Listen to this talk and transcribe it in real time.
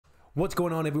What's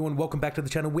going on, everyone? Welcome back to the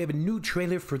channel. We have a new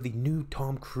trailer for the new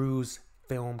Tom Cruise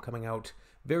film coming out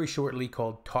very shortly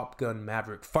called Top Gun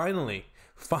Maverick. Finally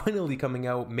coming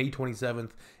out May 27th.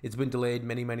 It's been delayed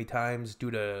many times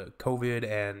due to COVID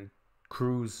and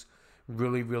Cruise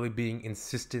really being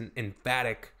insistent,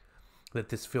 emphatic that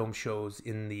this film shows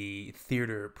in the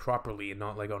theater properly and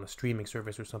not like on a streaming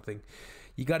service or something.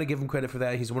 You got to give him credit for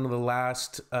that. He's one of the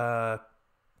last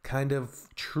kind of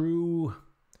true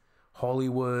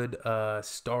Hollywood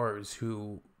stars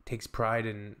who takes pride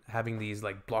in having these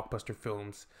like blockbuster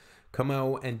films come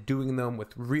out and doing them with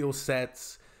real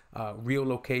sets, real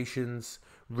locations,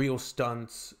 real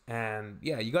stunts. And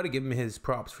yeah, you got to give him his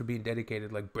props for being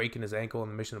dedicated, like breaking his ankle in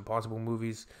the Mission Impossible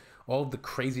movies, all of the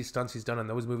crazy stunts he's done in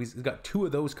those movies. He's got 2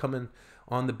 of those coming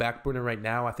on the back burner right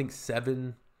now. I think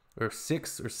 7 or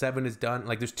 6 or 7 is done.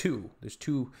 Like there's two.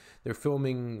 They're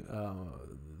filming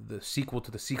the sequel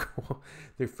to the sequel.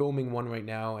 They're filming one right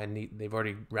now, and they've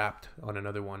already wrapped on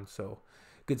another one. So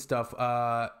good stuff.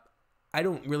 I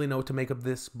don't really know what to make of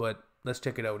this, but let's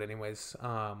check it out anyways.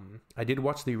 I did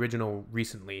watch the original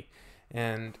recently,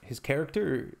 and his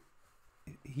character,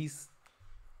 he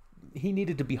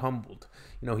needed to be humbled.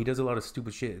 You know, he does a lot of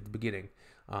stupid shit at the beginning,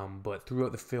 but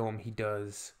throughout the film, he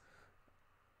does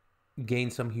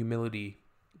gain some humility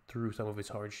through some of his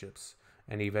hardships,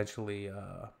 and he eventually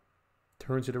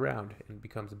turns it around and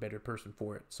becomes a better person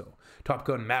for it. So Top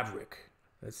Gun Maverick,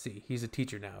 let's see, he's a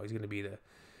teacher now. He's going to be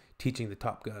teaching the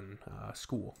Top Gun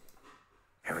school.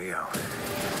 Here we go.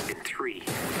 In 3,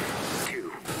 2,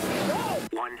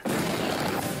 1.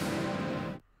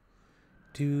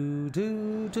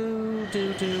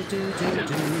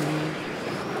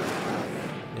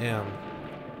 Damn.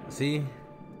 See?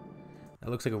 That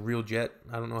looks like a real jet.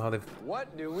 I don't know how they've...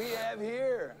 What do we have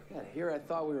here? Yeah, here I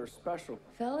thought we were special.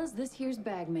 Fellas, this here's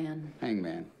Bagman.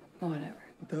 Hangman. Whatever.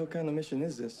 What the hell kind of mission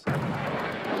is this?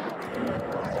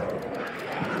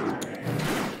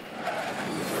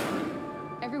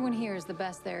 Everyone here is the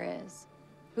best there is.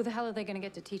 Who the hell are they gonna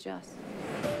get to teach us?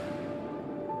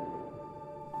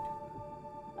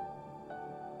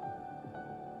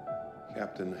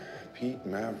 Captain Pete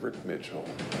Maverick Mitchell.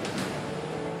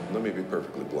 Let me be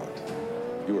perfectly blunt.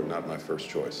 You are not my first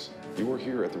choice. You are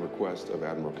here at the request of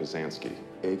Admiral Kazansky,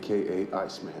 a.k.a.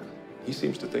 Iceman. He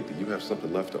seems to think that you have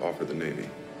something left to offer the Navy.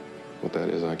 What that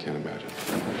is, I can't imagine.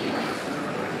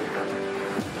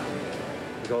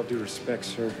 With all due respect,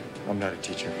 sir, I'm not a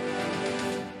teacher.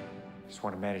 Just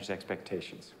want to manage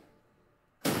expectations.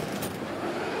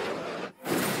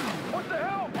 What the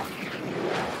hell?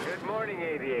 Good morning,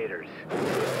 aviators.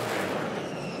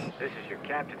 This is your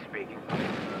captain speaking.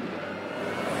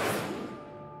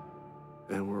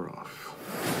 And we're off.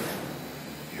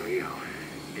 Here we go.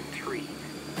 In 3,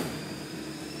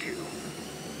 2,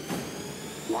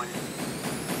 1.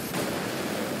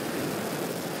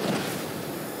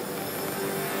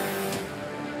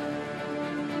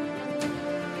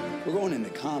 We're going into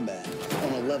combat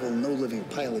on a level no living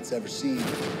pilot's ever seen.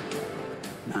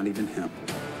 Not even him.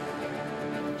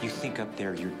 You think up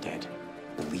there you're dead.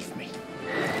 Believe me.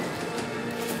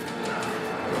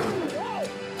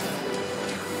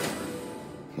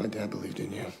 My dad believed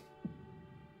in you.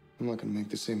 I'm not gonna make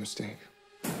the same mistake.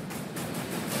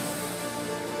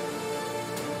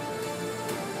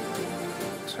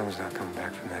 Someone's not coming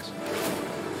back from this.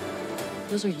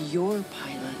 Those are your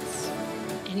pilots.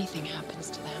 Anything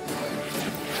happens to them.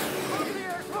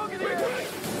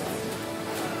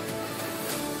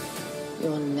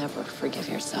 You'll never forgive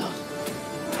yourself.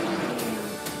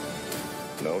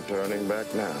 No turning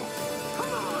back now.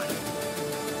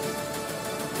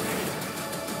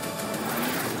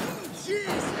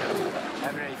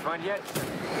 Having any fun yet?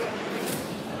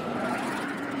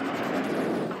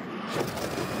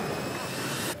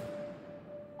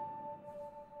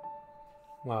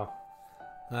 Wow.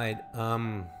 Alright,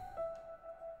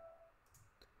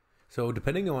 so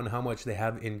depending on how much they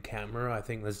have in camera, I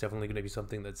think that's definitely going to be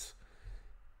something that's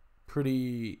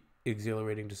pretty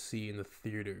exhilarating to see in the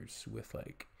theaters, with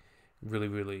like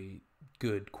really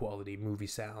good quality movie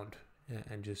sound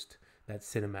and just that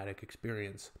cinematic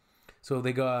experience. So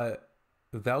they got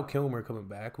Val Kilmer coming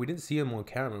back. We didn't see him on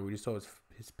camera. We just saw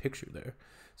his picture there.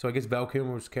 So I guess Val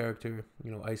Kilmer's character, you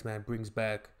know, Iceman, brings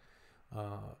back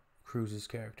Cruise's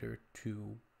character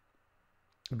to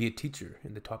be a teacher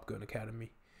in the Top Gun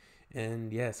Academy.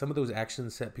 And yeah, some of those action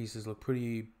set pieces look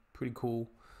pretty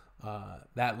cool.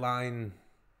 That line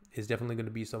is definitely going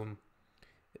to be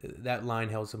that line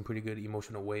held some pretty good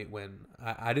emotional weight when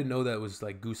I didn't know that it was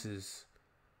like Goose's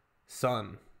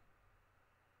son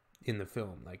in the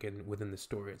film, like within the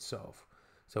story itself.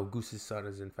 So Goose's son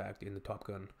is in fact in the Top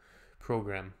Gun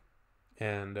program,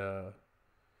 and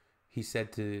he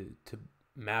said to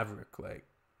Maverick, like,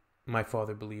 my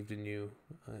father believed in you,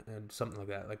 and something like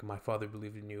that. Like, my father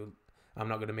believed in you. I'm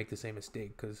not gonna make the same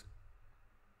mistake. Because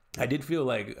I did feel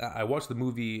like I watched the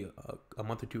movie a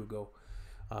month or two ago,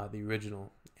 the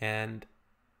original, and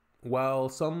while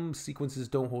some sequences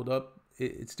don't hold up,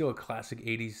 it's still a classic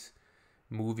 80s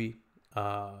movie.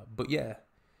 But yeah,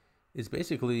 it's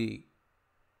basically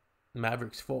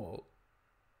Maverick's fault,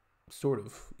 sort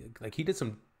of. Like, he did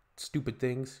some stupid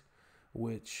things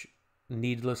which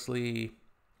needlessly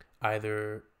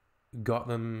either got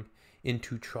them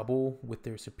into trouble with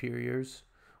their superiors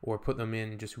or put them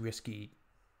in just risky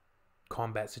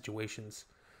combat situations.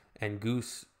 And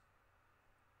Goose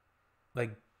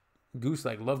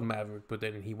loved Maverick, but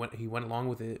then he went along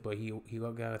with it, but he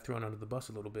got thrown under the bus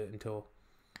a little bit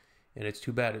and it's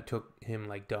too bad it took him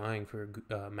like dying for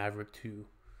Maverick to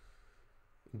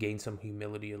gain some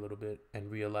humility a little bit and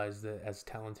realize that as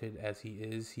talented as he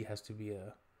is, he has to be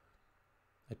a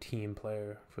team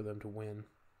player for them to win.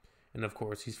 And of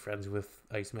course, he's friends with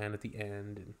Iceman at the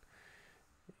end, and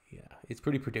yeah, it's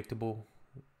pretty predictable,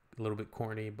 a little bit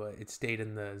corny, but it stayed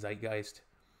in the zeitgeist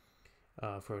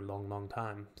for a long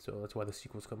time. So that's why the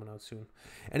sequel's coming out soon.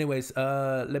 Anyways,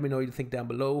 let me know what you think down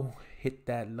below. Hit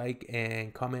that like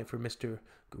and comment for Mr.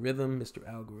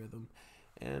 Algorithm,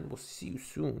 and we'll see you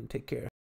soon. Take care.